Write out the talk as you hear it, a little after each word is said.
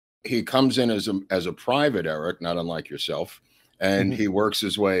he comes in as a private, Eric, not unlike yourself, and he works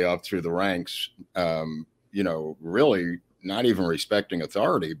his way up through the ranks. You know, really not even respecting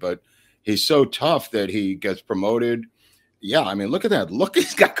authority, but he's so tough that he gets promoted. Yeah, I mean, look at that. Look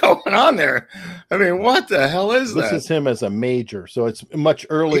he's got going on there. I mean, what the hell is that? This is him as a major, so it's much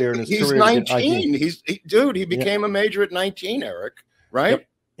earlier in his he's career. 19. Dude, he became a major at 19, Eric, right? Yep.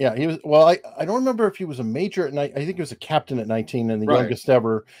 Yeah, he was. Well, I don't remember if he was a major at night. I think he was a captain at 19 and the youngest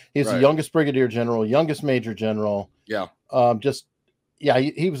ever. He's the youngest brigadier general, youngest major general. Yeah.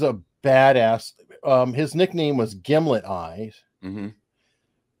 He was a badass. His nickname was Gimlet Eyes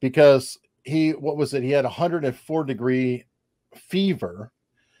because he had 104-degree fever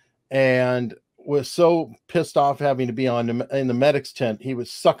and was so pissed off having to be in the medic's tent, he would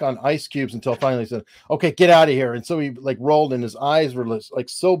suck on ice cubes until finally he said, "Okay, get out of here." And so he like rolled, and his eyes were like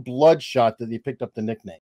so bloodshot that he picked up the nickname.